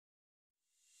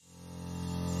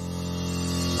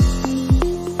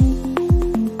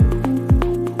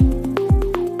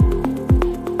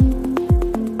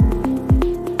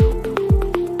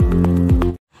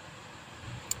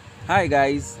Hi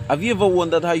guys, have you ever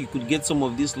wondered how you could get some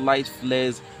of these light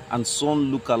flares and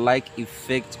sun look-alike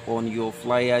effect on your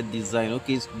flyer design?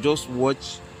 Okay, just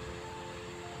watch.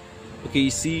 Okay,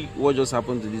 you see what just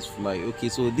happened to this flyer. Okay,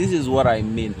 so this is what I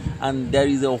mean, and there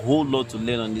is a whole lot to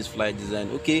learn on this flyer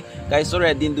design. Okay guys, sorry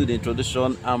I didn't do the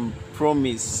introduction. I'm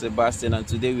Promise Sebastian, and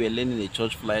today we are learning a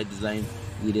church flyer design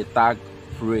with a tag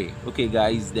pray. Okay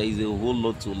guys, there is a whole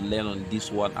lot to learn on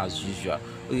this one as usual.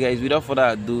 Okay guys, without further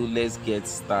ado, let's get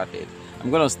started. I'm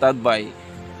gonna start by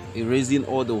erasing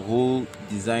all the whole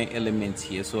design elements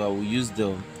here. So I will use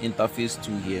the interface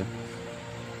tool here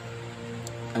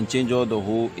and change all the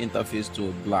whole interface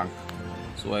to blank.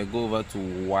 So I go over to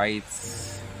white,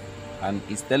 and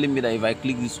it's telling me that if I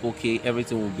click this OK,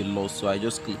 everything will be lost. So I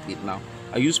just click it now.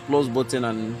 I use plus button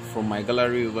and from my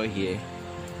gallery over here,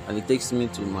 and it takes me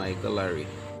to my gallery.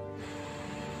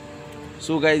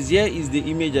 So guys, here is the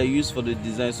image I use for the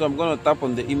design. So I'm gonna tap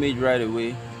on the image right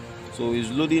away. So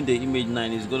it's loading the image now,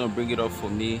 and it's gonna bring it up for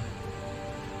me.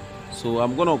 So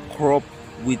I'm gonna crop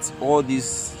with all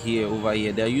this here over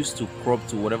here. They're used to crop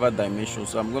to whatever dimension,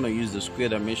 so I'm gonna use the square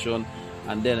dimension,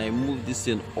 and then I move this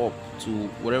thing up to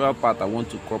whatever part I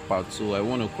want to crop out. So I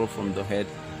want to crop from the head.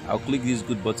 I'll click this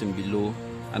good button below,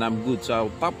 and I'm good. So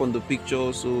I'll tap on the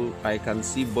picture so I can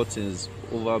see buttons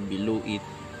over below it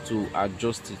to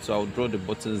adjust it. So I'll draw the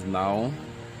buttons now,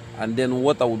 and then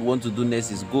what I would want to do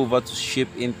next is go over to shape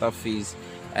interface,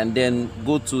 and then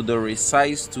go to the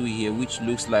resize tool here, which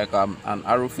looks like an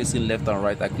arrow facing left and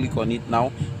right. I click on it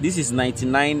now. This is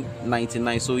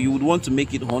 99.99, so you would want to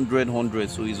make it 100.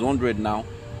 So it's 100 now.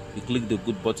 You click the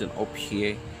good button up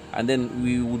here, and then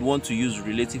we would want to use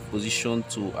relative position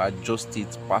to adjust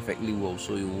it perfectly well.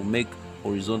 So it will make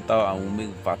horizontal and will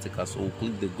make vertical. So we'll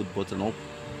click the good button up,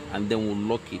 and then we'll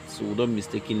lock it so we don't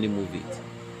mistakenly move it.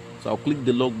 So I'll click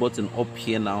the lock button up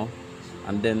here now,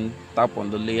 and then tap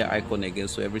on the layer icon again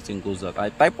so everything goes out. I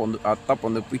tap on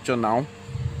the picture now,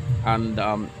 and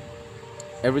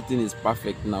everything is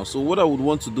perfect now. So what I would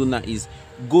want to do now is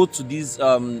go to this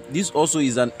this also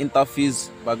is an interface,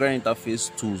 background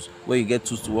interface tools, where you get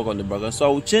tools to work on the background. So I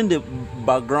will change the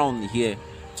background here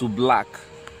to black.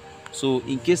 So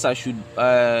in case I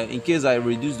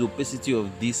reduce the opacity of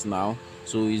this now,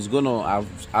 so it's gonna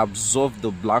absorb the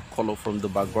black color from the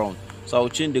background. So I'll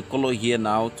change the color here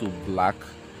now to black,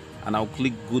 and I'll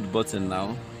click good button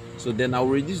now. So then I'll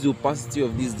reduce the opacity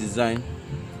of this design,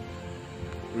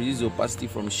 reduce the opacity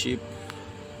from shape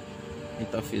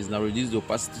interface. Now reduce the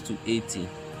opacity to 80.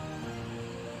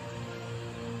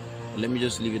 Let me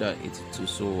just leave it at 82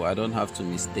 so I don't have to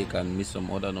mistake and miss some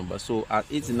other number. So at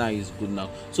 89 is good now.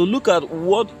 So look at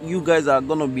what you guys are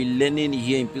gonna be learning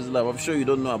here in Pixellab. I'm sure you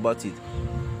don't know about it.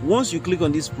 Once you click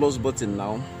on this plus button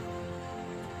now,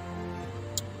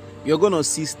 you're gonna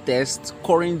see test,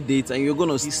 current date, and you're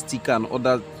gonna see sticker and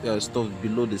other stuff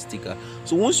below the sticker.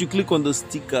 So once you click on the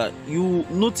sticker, you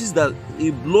notice that a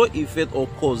blur effect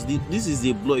occurs. This is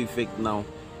a blur effect now,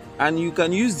 and you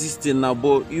can use this thing now,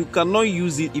 but you cannot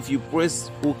use it if you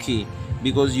press OK,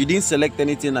 because you didn't select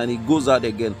anything and it goes out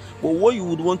again. But what you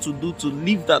would want to do to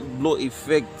leave that blur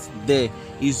effect there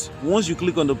is, once you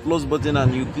click on the plus button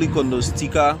and you click on the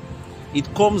sticker,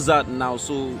 it comes out now.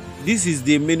 So this is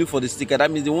the menu for the sticker.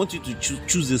 That means they want you to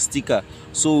choose a sticker.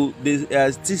 So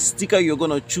the sticker you're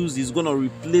gonna choose is gonna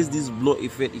replace this blur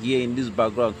effect here in this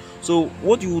background. So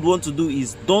what you would want to do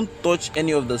is, don't touch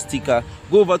any of the sticker.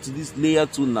 Go over to this layer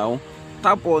tool now,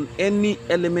 tap on any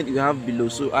element you have below.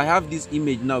 So I have this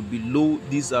image now below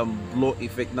this blur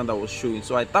effect now that was showing.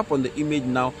 So I tap on the image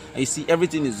now, and you see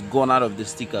everything is gone out of the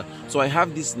sticker. So I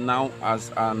have this now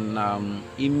as an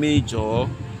image or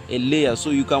a layer,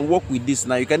 so you can work with this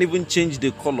now. You can even change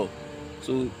the color.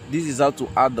 So this is how to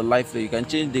add the light flare. You can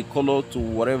change the color to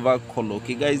whatever color.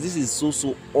 Okay guys, this is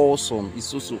so awesome. It's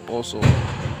so awesome,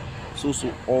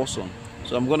 so awesome.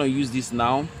 So I'm gonna use this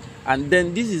now, and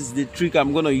then this is the trick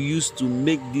I'm gonna use to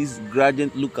make this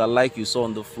gradient look alike you saw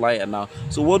on the flyer now.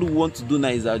 So what we want to do now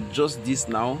is adjust this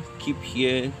now. Keep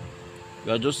here,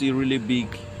 you adjust it really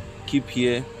big, keep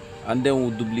here, and then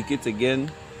we'll duplicate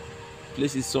again,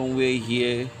 place it somewhere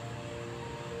here,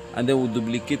 and then we'll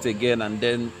duplicate again, and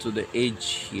then to the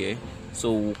edge here.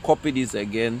 So we'll copy this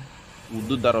again, we'll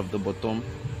do that of the bottom,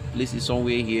 place it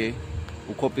somewhere here,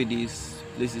 we'll copy this,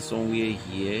 place it somewhere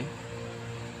here,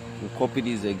 we'll copy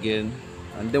this again,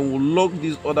 and then we'll lock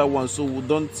this other one so we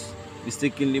don't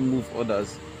mistakenly move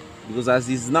others, because as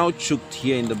it's now choked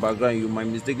here in the background, you might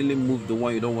mistakenly move the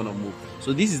one you don't want to move.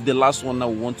 So this is the last one that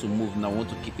we want to move now. I want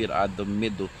to keep it at the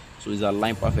middle so it's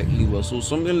aligned perfectly well. So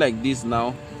something like this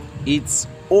now, it's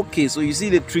okay. So you see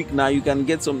the trick now, you can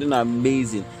get something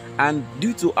amazing. And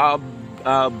due to our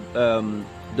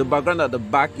the background at the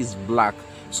back is black.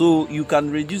 So you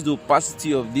can reduce the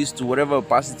opacity of this to whatever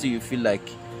opacity you feel like.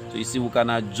 So you see, we can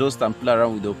adjust and play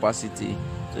around with the opacity.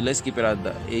 So let's keep it at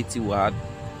the 80 we had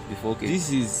before. Okay,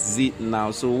 this is it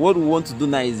now. So what we want to do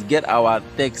now is get our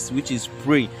text, which is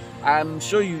pray. I'm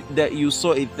sure that you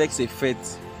saw a text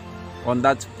effect on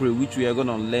that pray, which we are going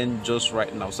to learn just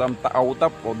right now. So I will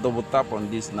tap or double tap on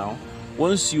this now.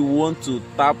 Once you want to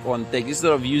tap on text,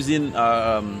 instead of using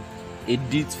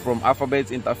edit from alphabet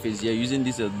interface, you're using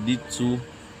this edit tool,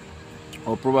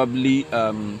 or probably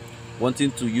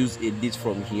wanting to use edit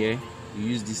from here, you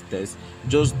use this text.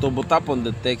 Just double tap on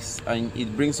the text and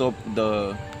it brings up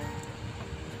the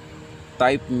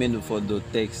type menu for the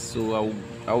text. So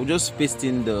I'll just paste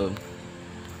in the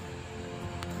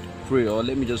pray, or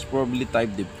let me just probably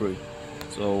type the pray.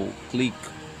 So click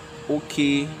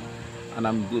OK and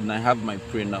I'm good, and I have my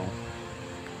pray now.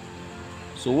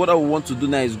 So what I want to do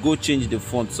now is go change the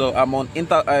font. So I'm on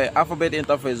alphabet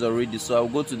interface already, so I'll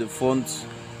go to the font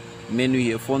menu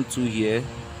here, font 2 here,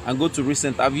 and go to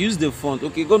recent. I've used the font.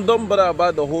 Okay, don't bother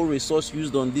about the whole resource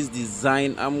used on this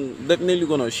design. I'm definitely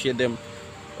gonna share them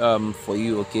for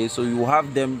you. Okay, so you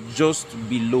have them just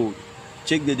below.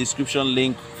 Check the description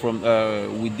link from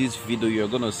with this video. You're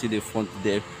gonna see the font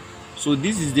there. So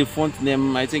this is the font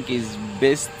name, I think is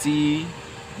Bestinka,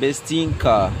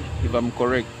 if I'm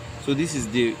correct. So this is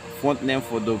the font name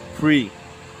for the pray.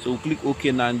 So we'll click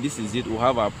OK now, and this is it. We'll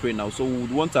have our pray now. So we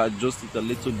would want to adjust it a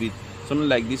little bit. Something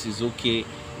like this is okay.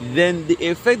 Then the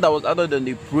effect that was added on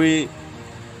the pray,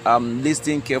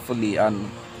 listen carefully and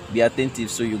be attentive.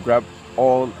 So you grab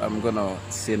all I'm gonna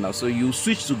say now. So you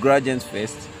switch to gradient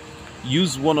first.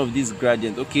 Use one of these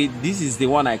gradients. Okay, this is the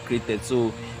one I created.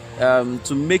 So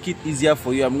to make it easier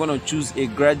for you, I'm gonna choose a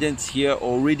gradient here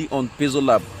already on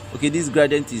Pixellab. Okay, this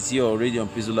gradient is here already on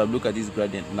Pixellab. Look at this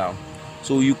gradient now.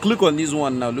 So you click on this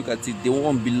one now. Look at it, the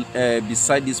one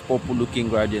beside this purple looking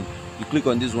gradient. You click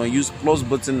on this one, use plus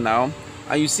button now,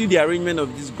 and you see the arrangement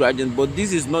of this gradient. But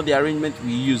this is not the arrangement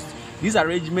we used. This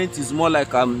arrangement is more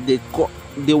like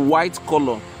the white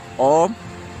color or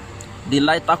the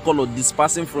lighter color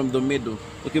dispersing from the middle.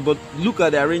 Okay, but look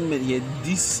at the arrangement here.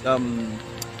 This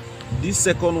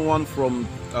second one from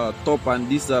top, and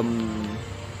this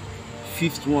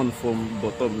fifth one from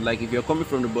bottom. Like if you're coming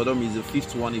from the bottom is the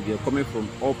fifth one, if you're coming from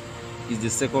up is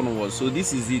the second one. So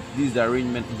this is it. This is the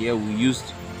arrangement here. We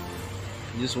used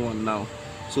this one now.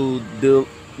 So the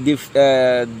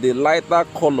lighter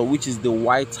color, which is the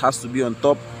white, has to be on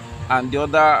top, and the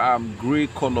other gray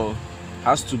color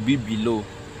has to be below.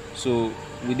 So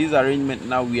with this arrangement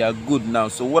now we are good now.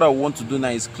 So what I want to do now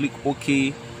is click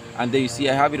OK, and then you see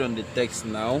I have it on the text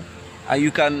now. And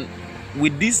you can,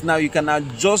 with this now, you can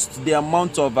adjust the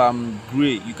amount of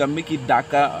gray. You can make it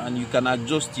darker, and you can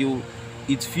adjust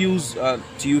it feels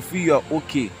till you feel you're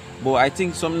okay. But I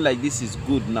think something like this is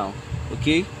good now.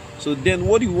 Okay, so then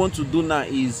what you want to do now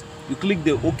is you click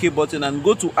the OK button and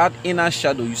go to add inner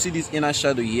shadow. You see this inner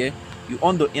shadow here, you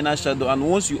on the inner shadow, and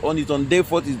once you on it on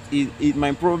default, it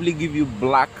might probably give you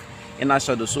black inner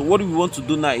shadow. So what we want to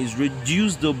do now is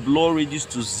reduce the blur radius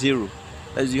to 0.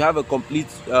 As you have a complete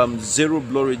 0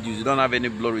 blur radius, you don't have any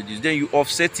blur radius. Then you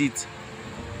offset it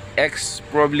X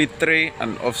probably 3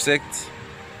 and offset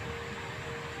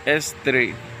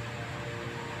S3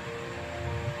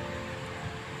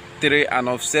 3 and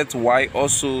offset Y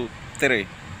also 3.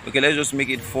 Okay, let's just make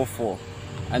it 4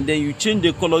 and then you change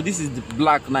the color. This is the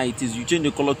black now, it is, you change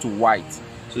the color to white.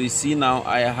 So you see now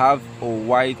I have a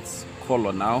white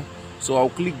color now. So I'll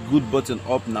click good button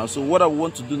up now. So what I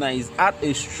want to do now is add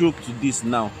a stroke to this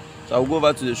now. So I'll go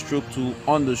over to the stroke tool,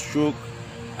 on the stroke,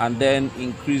 and then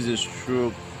increase the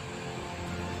stroke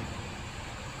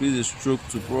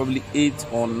to probably 8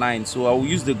 or 9. So I will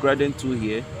use the gradient tool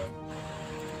here.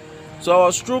 So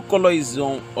our stroke color is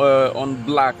on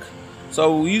black. So I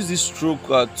will use this stroke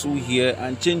tool here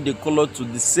and change the color to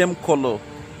the same color.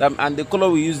 And the color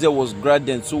we used there was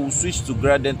gradient. So we'll switch to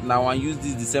gradient now and use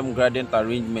the same gradient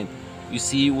arrangement. You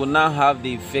see, we'll now have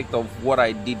the effect of what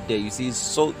I did there. You see, it's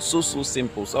so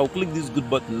simple. So I'll click this good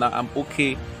button now. I'm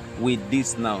okay with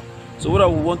this now. So what I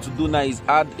want to do now is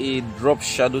add a drop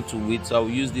shadow to it. So I'll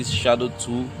use this shadow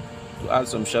tool to add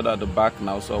some shadow at the back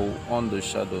now. So on the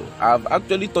shadow, I've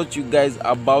actually taught you guys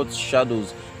about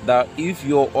shadows, that if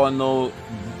you're on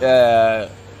a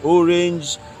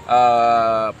orange,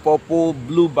 purple,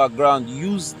 blue background,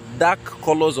 use dark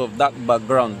colors of that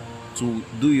background to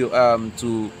do your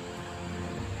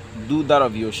do that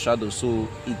of your shadow, so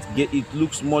it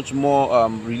looks much more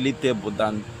relatable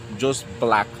than just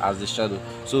black as the shadow.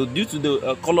 So due to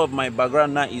the color of my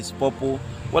background now is purple,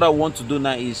 what I want to do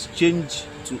now is change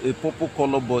to a purple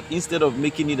color, but instead of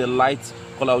making it a light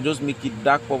color, I'll just make it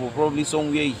dark purple, probably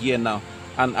somewhere here now.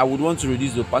 And I would want to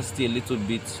reduce the opacity a little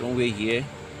bit somewhere here.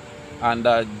 And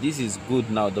this is good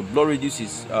now. The blur radius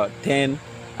is 10.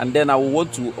 And then I will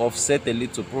want to offset a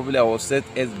little. Probably I will offset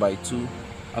S by 2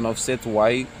 and offset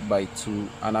Y by 2.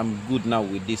 And I'm good now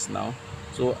with this now.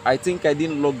 So I think I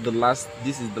didn't lock the last.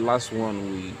 This is the last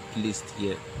one we placed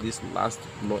here. This last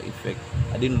blur effect.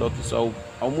 I didn't lock it. So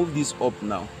I'll move this up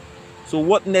now. So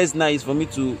what next now is for me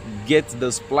to get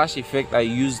the splash effect I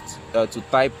used to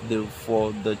type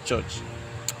for the church.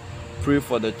 Pray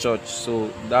for the church. So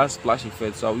that splash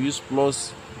effect. So I'll use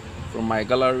plus from my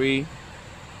gallery.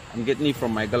 I'm getting it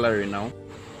from my gallery now.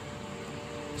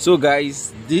 So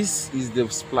guys, this is the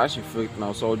splash effect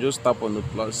now. So I'll just tap on the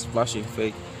plus splash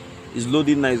effect. It's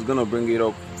loading now. It's gonna bring it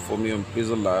up for me on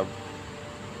Pixellab,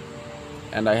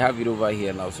 and I have it over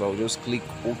here now. So I'll just click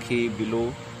OK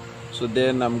below. So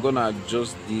then I'm gonna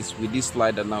adjust this with this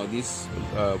slider now, this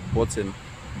button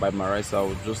by my right. So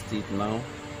I'll adjust it now,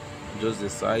 adjust the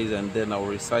size, and then I'll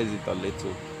resize it a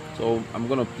little. So I'm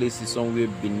gonna place it somewhere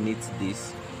beneath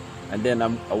this, and then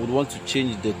I would want to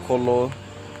change the color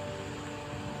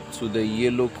to the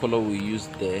yellow color we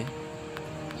used there.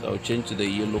 So I'll change to the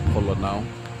yellow color now.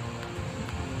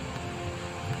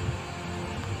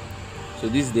 So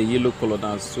this is the yellow color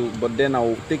now. So but then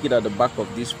I'll take it at the back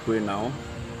of this spray now,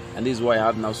 and this is what I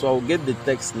have now. So I'll get the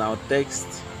text now. Text,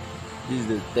 this is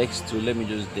the text too. Let me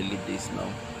just delete this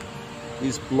now.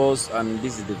 This plus, and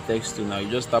this is the text too now.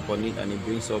 You just tap on it and it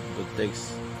brings up the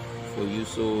text for you,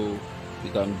 so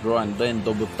you can draw and then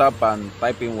double tap and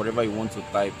type in whatever you want to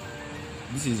type.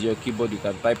 This is your keyboard, you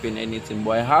can type in anything,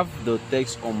 but I have the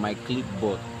text on my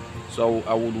clipboard, so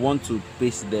I would want to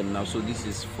paste them now. So this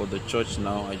is for the church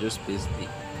now. I just paste it.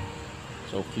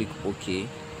 So I'll click OK,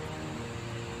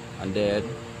 and then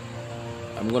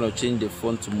I'm gonna change the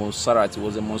font to Montserrat. It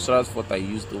was a Montserrat font I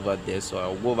used over there, so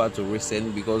I'll go over to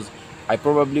recent because I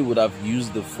probably would have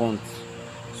used the font.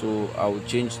 So I'll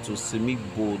change to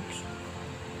semi-bold.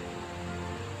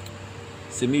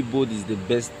 Semi-bold is the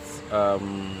best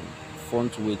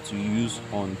font way to use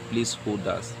on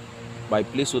placeholders. By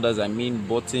placeholders I mean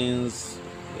buttons,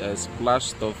 splash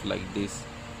stuff like this.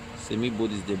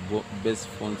 Semi-bold is the best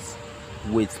font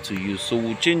weight to use. So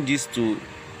we'll change this to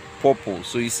purple.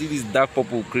 So you see this dark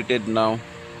purple created now.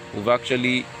 We've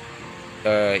actually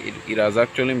it has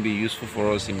actually been useful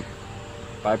for us in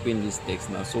typing this text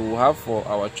now. So we'll have for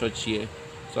our church here.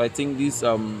 So I think this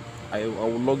I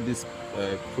will lock this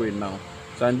pray now.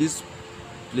 So and this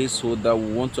placeholder,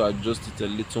 we want to adjust it a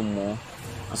little more,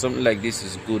 and something like this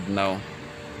is good now.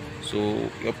 So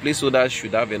your placeholder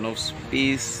should have enough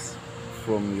space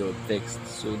from your text.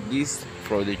 So this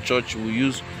for the church we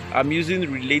use, I'm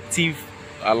using relative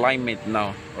alignment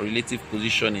now, or relative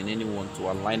positioning, anyone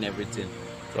to align everything.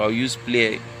 So I'll use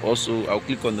play also. I'll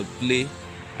click on the play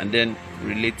and then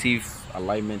relative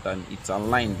alignment, and it's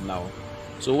aligned now.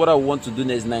 So what I want to do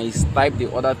next now is type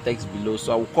the other text below.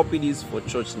 So I will copy this for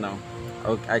church now.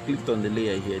 I clicked on the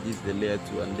layer here. This is the layer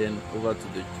 2, and then over to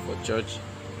the for church,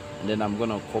 and then I'm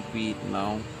gonna copy it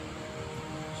now.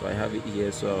 So I have it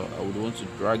here. So I would want to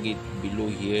drag it below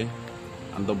here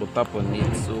and double tap on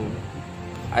it. So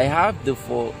I have the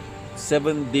for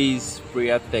 7 days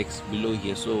prayer text below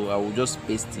here. So I will just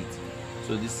paste it.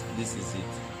 So this is it.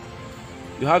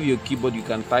 You have your keyboard, you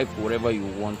can type whatever you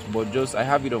want, but just I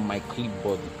have it on my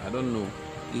clipboard. I don't know,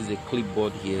 this is a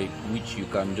clipboard here which you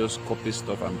can just copy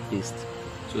stuff and paste.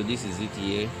 So this is it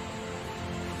here,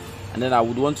 and then I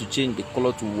would want to change the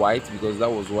color to white because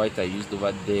that was white I used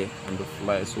over there on the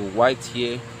flyer. So white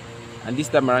here, and this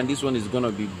time around this one is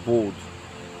gonna be bold.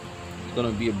 It's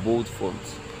gonna be a bold font.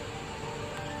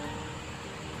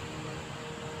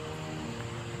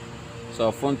 So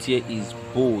our font here is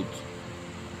bold.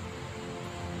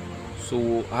 So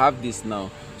we'll have this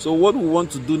now. So what we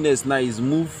want to do next now is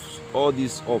move all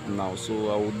this up now.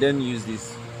 So I will then use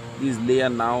this layer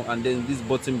now, and then this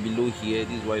button below here,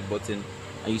 this white button,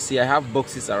 and you see I have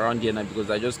boxes around here now because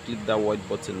I just clicked that white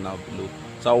button now below.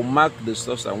 So I'll mark the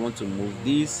stuff I want to move.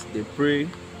 This, the pray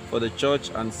for the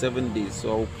church, and 7 days. So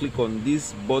I'll click on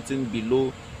this button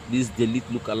below this delete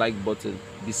lookalike button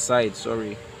beside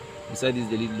this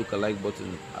delete lookalike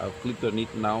button. I've clicked on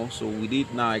it now. So with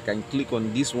it now I can click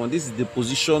on this one. This is the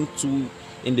position 2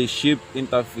 in the shape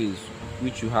interface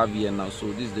which you have here now.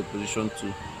 So this is the position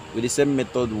 2. With the same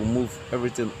method we'll move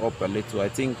everything up a little. I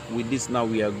think with this now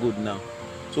we are good now.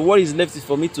 So what is left is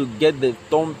for me to get the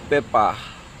thumb paper.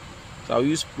 So I'll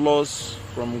use plus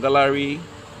from gallery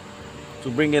to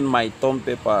bring in my thumb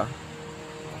paper.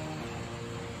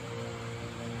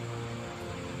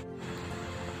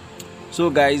 So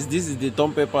guys, this is the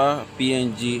thumb paper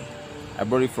PNG I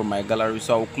brought it from my gallery,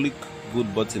 so I'll click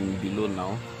good button below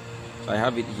now. So I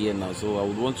have it here now, so I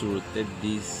would want to rotate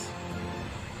this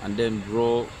and then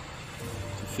draw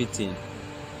to fit in.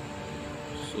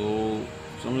 So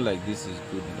something like this is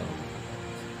good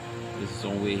now. This is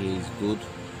somewhere here is good.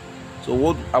 So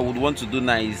what I would want to do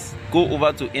now is go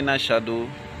over to inner shadow,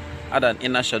 add an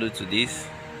inner shadow to this.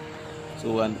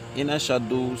 So an inner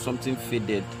shadow, something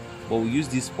faded, but we'll use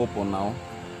this purple now,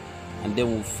 and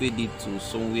then we'll fade it to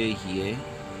somewhere here.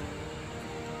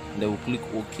 And then we'll click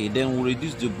OK. Then we'll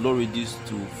reduce the blur radius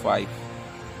to 5.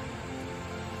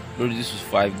 Blur radius to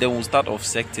 5. Then we'll start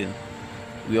offsetting.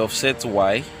 We offset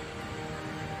Y.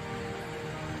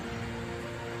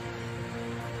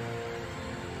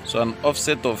 So an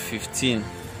offset of 15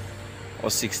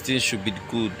 or 16 should be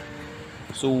good.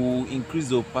 So we'll increase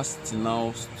the opacity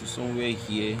now to somewhere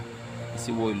here.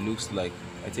 See what it looks like.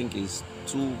 I think it's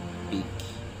too big.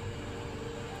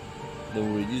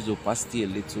 Then we'll reduce the opacity a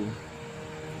little.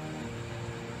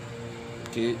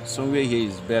 Okay, somewhere here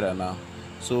is better now.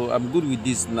 So I'm good with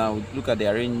this now. Look at the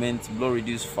arrangement. Blur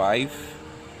reduce 5,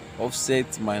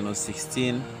 offset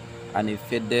 -16, and a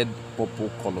faded purple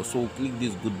color. So we'll click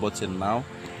this good button now.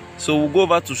 So we'll go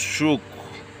over to stroke,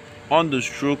 on the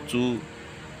stroke tool,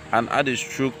 and add a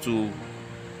stroke to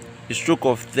a stroke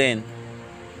of 10.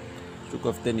 Stroke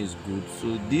of 10 is good.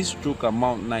 So this stroke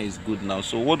amount now is good now.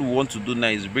 So what we want to do now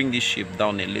is bring this shape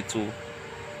down a little,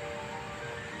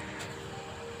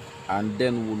 and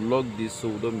then we'll lock this so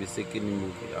we don't mistakenly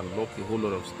move it, and lock a whole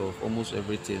lot of stuff, almost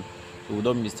everything, so we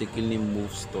don't mistakenly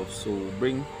move stuff. So we'll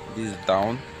bring this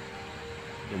down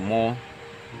the more.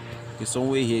 Okay,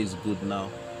 somewhere here is good now.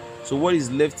 So what is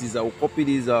left is I'll copy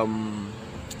this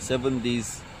 7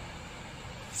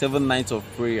 nights of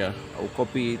prayer. I'll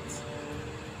copy it,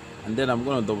 and then I'm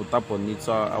gonna double tap on it.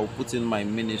 So I'll put in my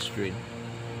ministry.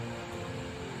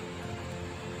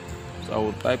 So I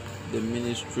will type the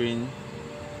ministry,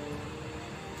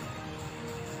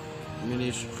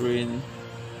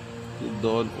 click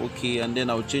done, okay, and then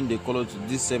I'll change the color to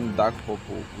this same dark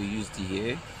purple we used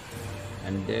here,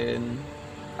 and then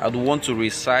I'd want to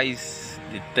resize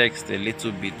the text a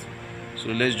little bit. So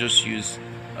let's just use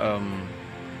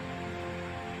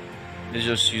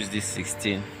this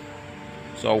 16.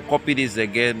 So I'll copy this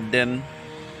again. Then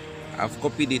I've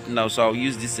copied it now, so I'll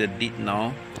use this edit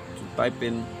now to type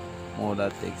in more of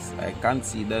that text. I can't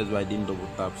see, that's why I didn't double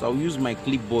tap. So I'll use my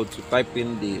clipboard to type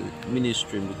in the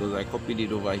ministry because I copied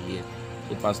it over here.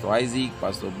 So Pastor Isaac,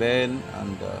 Pastor Ben,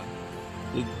 and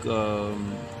click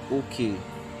OK,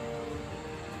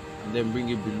 and then bring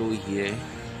it below here.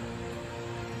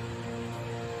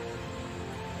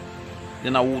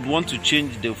 Then I would want to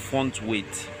change the font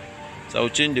weight. So I'll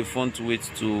change the font weight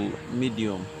to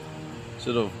medium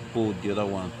instead of bold, the other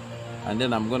one. And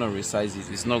then I'm gonna resize it.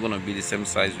 It's not gonna be the same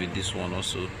size with this one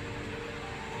also.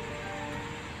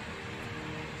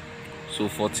 So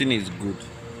 14 is good.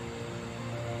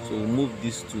 So we'll move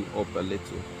these two up a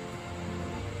little.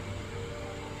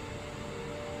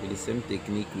 With the same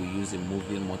technique we use in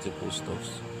moving multiple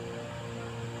stuffs.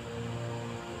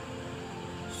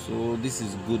 So this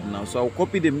is good now. So I'll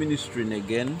copy the ministry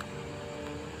again.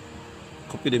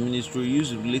 Copy the ministry,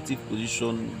 use relative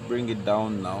position, bring it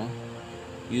down now.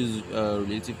 Use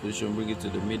relative position, bring it to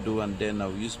the middle, and then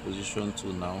I'll use position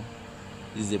 2 now.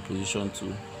 This is the position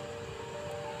 2.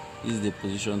 This is the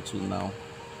position 2 now.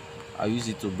 I'll use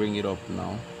it to bring it up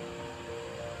now.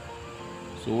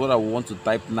 So what I want to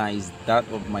type now is that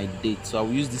of my date. So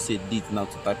I'll use this edit now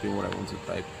to type in what I want to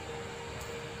type.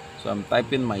 So I'm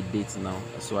typing my date now.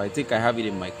 So I think I have it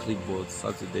in my clipboard,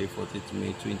 Saturday 14th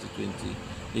May 2020.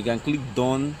 You can click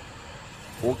done,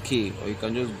 OK, or you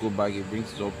can just go back. It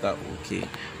brings it up that OK.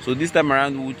 So this time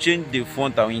around we'll change the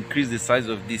font. I'll increase the size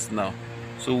of this now.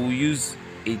 So we'll use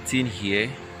 18 here,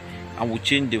 and we'll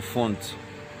change the font.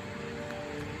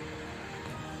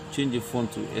 Change the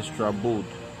font to extra bold.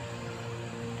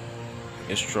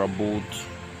 Extra bold.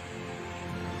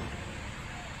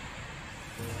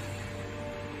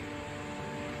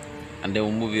 And then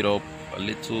we'll move it up a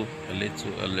little, a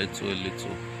little, a little, a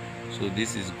little. So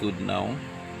this is good now.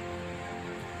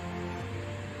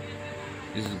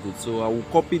 This is good. So I will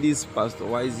copy this Pastor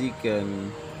Isaac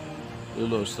and a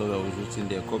lot of stuff that was written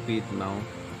there. Copy it now.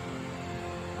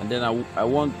 And then I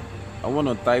want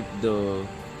to type the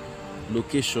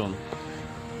location.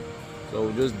 So I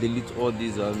will just delete all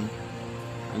these and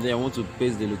then I want to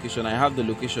paste the location. I have the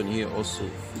location here also,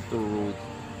 Fito Road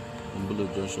and Bolo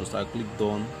Junction. So I click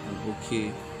done and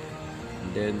OK,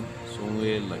 and then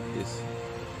somewhere like this.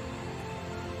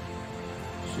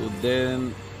 So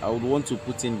then I would want to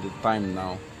put in the time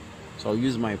now. So I'll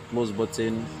use my plus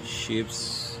button,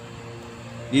 shapes,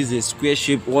 This is a square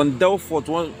shape. On default,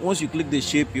 once you click the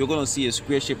shape, you're gonna see a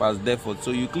square shape as default.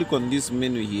 So you click on this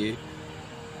menu here,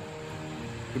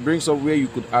 it brings up where you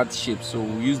could add shapes. So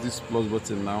we'll use this plus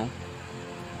button now.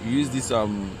 You use this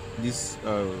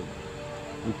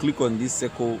we click on this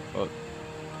circle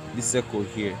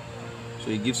here,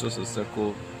 so it gives us a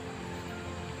circle,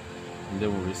 and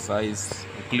then we'll resize.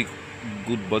 We'll click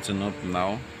good button up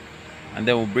now, and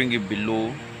then we'll bring it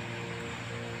below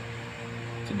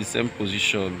to the same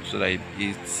position so that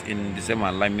it's in the same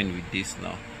alignment with this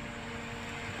now.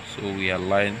 So we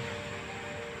align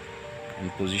in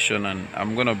position, and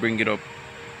I'm gonna bring it up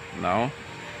now.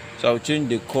 So I'll change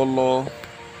the color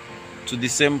to the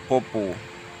same purple,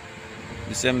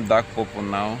 the same dark purple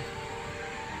now.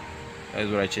 That's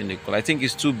where I change the color. I think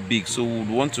it's too big, so we would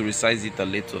want to resize it a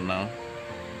little now.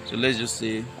 So let's just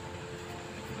say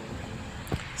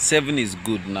 7 is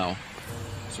good now.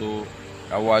 So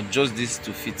I will adjust this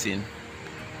to fit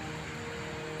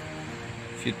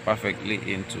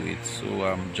perfectly into it. So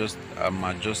I'm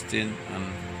adjusting, and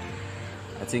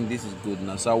I think this is good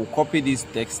now. So I will copy this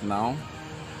text now,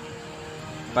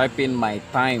 type in my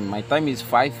time is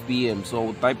 5 p.m. so I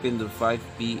will type in the 5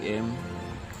 p.m.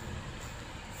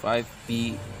 I'll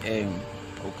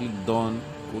click done.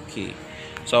 Okay,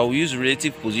 so I'll use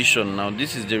relative position now.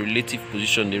 This is the relative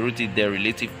position. They wrote it there,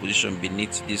 relative position,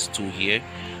 beneath this two here.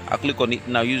 I'll click on it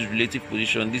now, use relative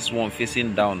position. This one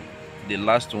facing down, the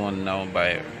last one now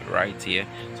by right here.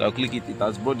 So I'll click it. It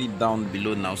has brought it down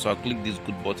below now. So I'll click this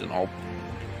good button up,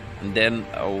 and then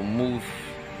I'll move.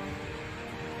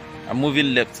 I'm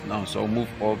moving left now, so I'll move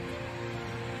up,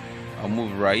 I'll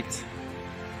move right.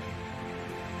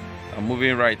 I'm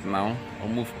moving right now, I'll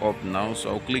move up now. So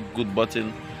I'll click good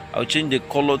button. I'll change the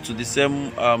color to the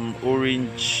same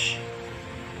orange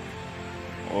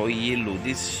or yellow.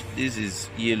 This is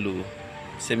yellow,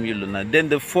 same yellow now. Then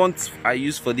the font I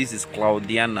use for this is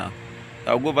Cloudiana.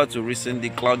 I'll go back to recent. The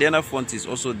Cloudiana font is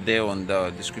also there on the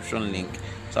description link.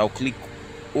 So I'll click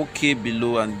OK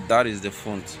below, and that is the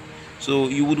font. So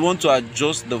you would want to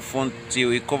adjust the font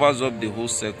till it covers up the whole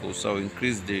circle. So I'll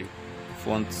increase the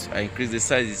font. I increase the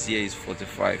size here is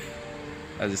 45.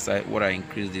 That's the size what I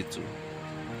increased it to.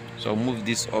 So I'll move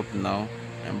this up now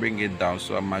and bring it down.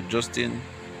 So I'm adjusting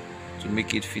to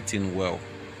make it fit in well.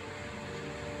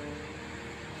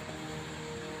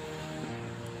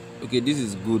 Okay, this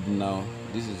is good now.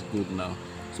 This is good now.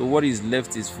 So what is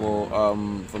left is for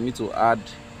me to add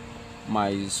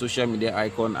my social media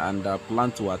icon and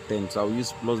plan to attend. So I'll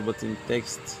use plus button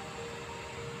text,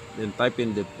 then type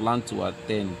in the plan to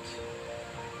attend.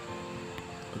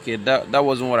 Okay, that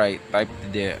wasn't what I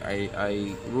typed there.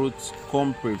 I wrote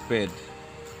come prepared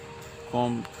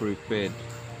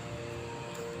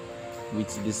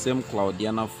with the same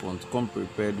Cloudiana font. Come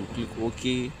prepared. We'll click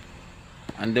OK,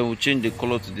 and then we'll change the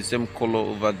color to the same color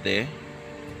over there,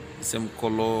 the same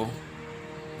color,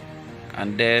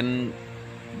 and then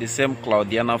the same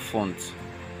Cloudiana font.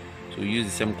 So use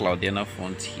the same Cloudiana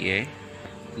font here.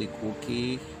 Click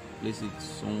OK, place it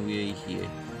somewhere here.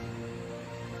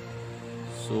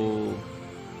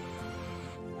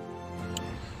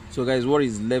 So guys, what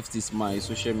is left is my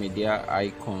social media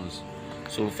icons.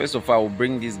 So first of all, I will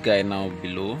bring this guy now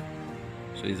below,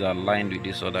 so it's aligned with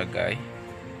this other guy.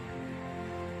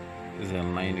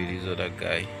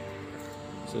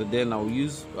 So then I'll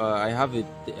use I have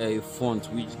a font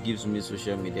which gives me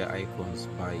social media icons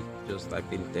by just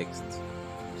typing text.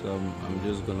 So I'm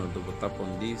just gonna double tap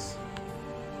on this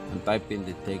and type in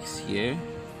the text here.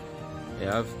 I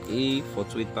have A for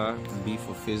Twitter, B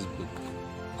for Facebook.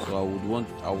 So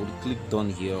I would click done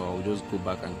here, or I'll just go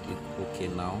back and click OK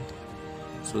now.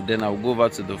 So then I'll go over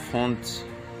to the font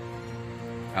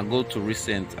and go to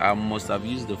recent. I must have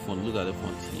used the font. Look at the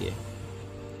font here.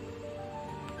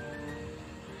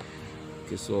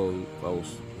 Okay, so I'll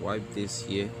wipe this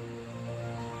here.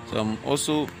 So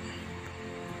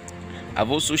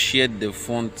I've also shared the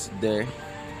font there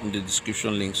in the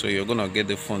description link, so you're gonna get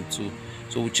the font too.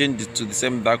 So we'll change it to the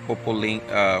same dark purple link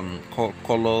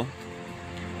color,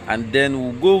 and then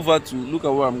we'll go over to look at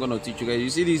what I'm gonna teach you guys. You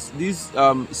see this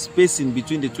spacing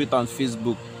between the Twitter and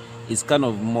Facebook is kind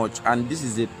of much, and this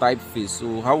is a typeface.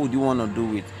 So how would you want to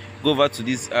do it? Go over to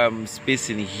this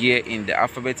spacing here in the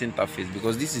alphabet interface,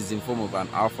 because this is in form of an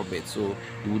alphabet, so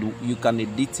you can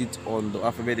edit it on the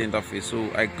alphabet interface. So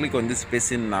I click on this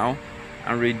spacing now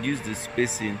and reduce the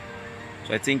spacing.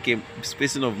 So I think a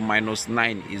spacing of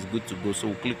 -9 is good to go. So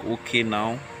we'll click OK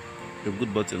now, the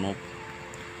good button up.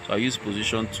 So I use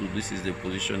position 2. This is the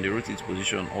position. They wrote its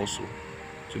position also,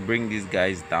 to bring these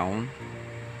guys down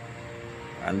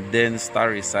and then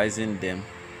start resizing them.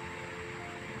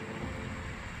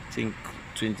 I think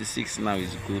 26 now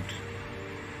is good.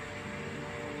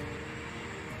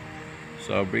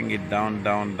 So I'll bring it down,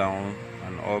 down, down,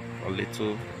 and up a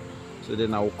little. So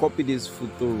then I'll copy this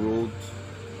photo road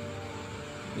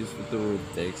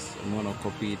text. I'm gonna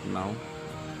copy it now.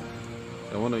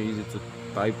 I want to use it to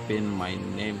type in my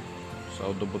name, so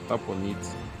I'll double tap on it.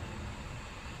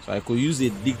 So I could use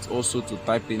a dict also to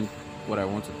type in what I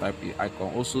want to type in. I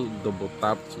can also double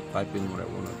tap to type in what I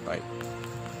want to type.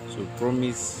 So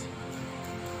promise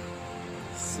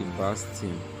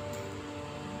Sebastian.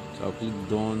 So I'll click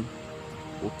done,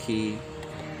 okay,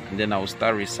 and then I'll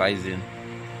start resizing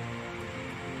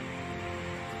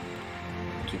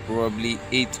to probably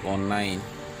 8 or 9.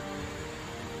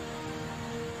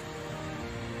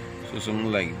 So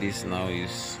something like this now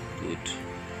is good.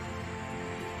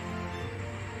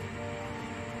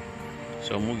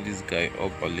 So I'll move this guy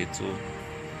up a little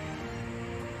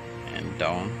and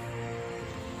down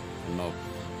and up.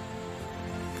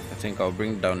 I think I'll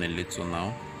bring down a little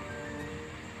now,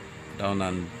 down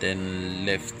and then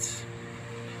left.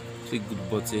 Click good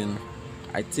button.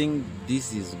 I think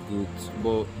this is good,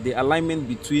 but the alignment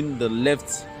between the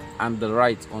left and the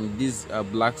right on this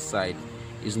black side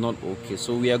is not okay.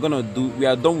 So we are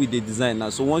done with the design now.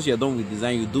 So once you are done with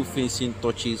design, you do finishing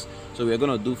touches. So we are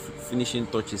gonna do finishing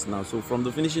touches now. So from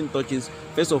the finishing touches,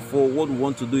 first of all, what we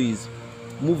want to do is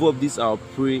move up this our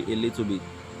prey a little bit.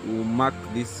 We'll mark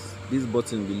this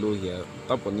button below here,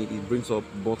 tap on it. It brings up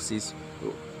boxes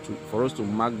for us to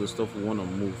mark the stuff we want to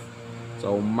move.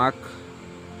 So I'll mark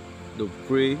the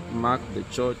prey, mark the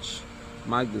church,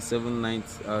 mark the 7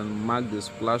 nights, and mark the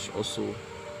splash also.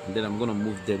 And then I'm gonna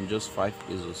move them just 5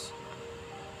 pesos,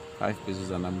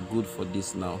 and I'm good for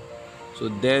this now. So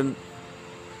then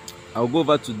I'll go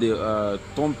over to the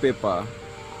tone paper,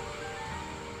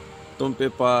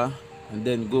 and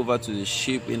then go over to the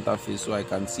shape interface so I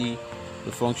can see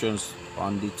the functions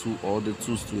on the tool or the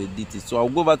tools to edit it. So I'll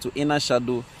go over to inner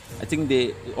shadow. I think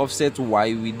the offset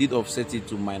Y, we did offset it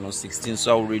to -16,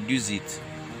 so I'll reduce it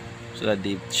so that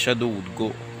the shadow would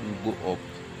go up.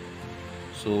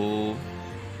 So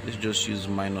let's just use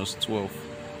 -12.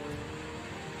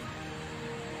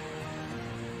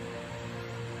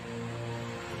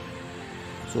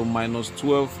 So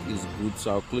 -12 is good.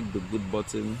 So I'll click the good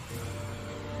button.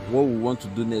 What we want to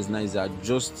do next now is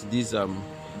adjust this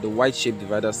the white shape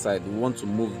divider side. We want to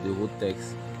move the whole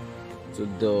text to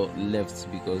the left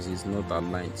because it's not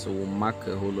aligned. So we'll mark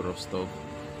a whole lot of stuff.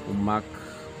 We'll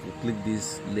click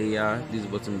this layer, this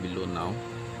button below now.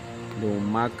 Then we'll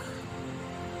mark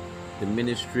the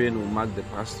ministry, and we'll mark the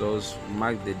pastors, we'll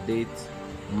mark the date,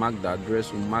 we'll mark the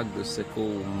address, we'll mark the circle,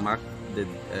 we'll mark the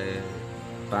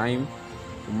time,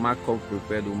 we'll mark up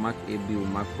prepared, we'll mark AB, we'll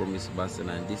mark promise Sebastian,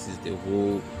 and this is the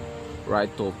whole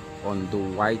write-up on the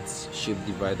white shape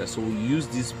divider. So we'll use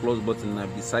this plus button now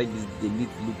beside this delete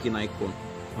looking icon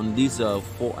on these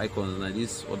 4 icons. Now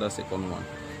this other second one,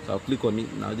 so I'll click on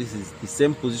it. Now this is the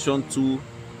same position 2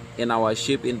 in our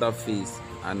shape interface,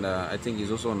 and I think it's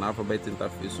also on alphabet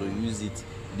interface, so use it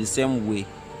the same way.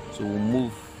 So we'll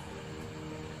move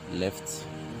left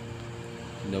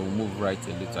and then we'll move right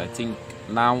a little. I think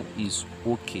now is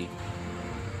okay.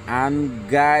 And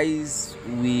guys,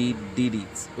 we did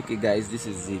it. Okay guys, this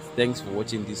is it. Thanks for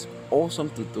watching this awesome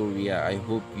tutorial. I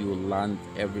hope you learned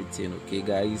everything. Okay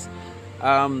guys,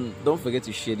 don't forget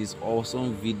to share this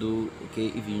awesome video. Okay,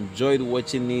 if you enjoyed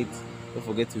watching it, don't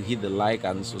forget to hit the like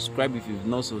and subscribe if you've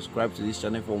not subscribed to this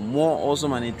channel for more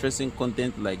awesome and interesting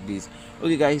content like this.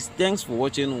 Okay guys, thanks for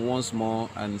watching once more,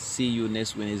 and see you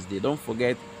next Wednesday. Don't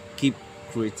forget, keep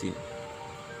creating.